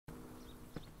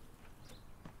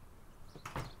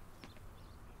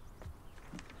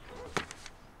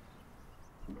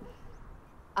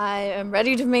I am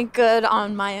ready to make good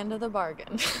on my end of the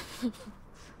bargain.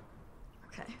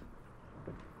 Okay.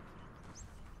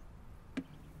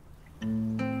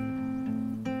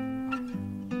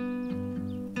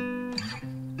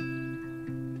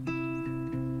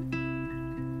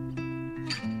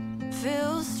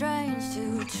 Feels strange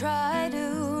to try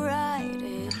to write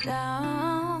it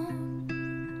down,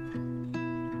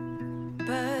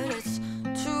 but it's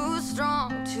too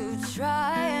strong to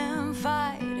try and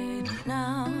fight it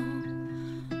now.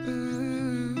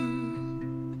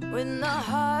 When the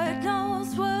heart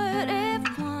knows what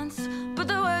it wants, but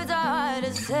the words are hard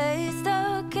to say,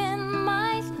 stuck in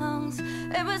my lungs.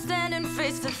 It was standing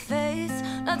face to face,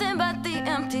 nothing but the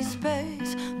empty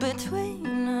space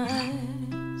between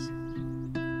us.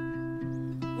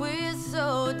 We're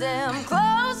so damn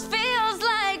close, feels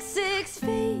like 6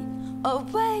 feet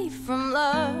away from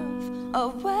love,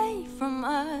 away from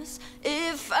us.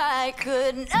 If I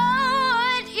could know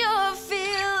what you're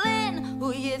feeling,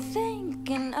 who you're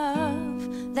thinking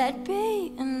of, that'd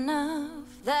be enough,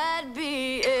 that'd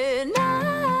be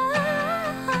enough.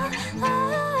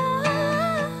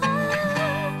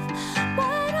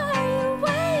 What are you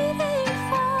waiting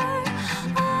for?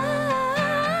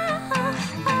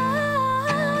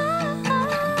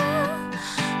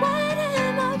 What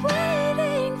am I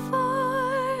waiting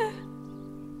for?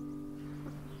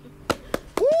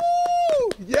 Woo!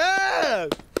 Yes!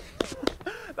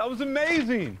 That was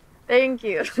amazing. Thank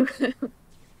you.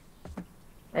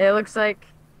 It looks like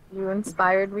you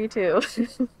inspired me too.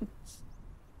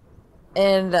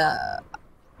 And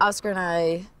Oscar and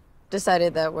I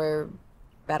decided that we're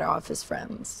better off as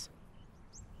friends.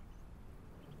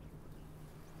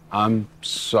 I'm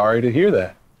sorry to hear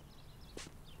that.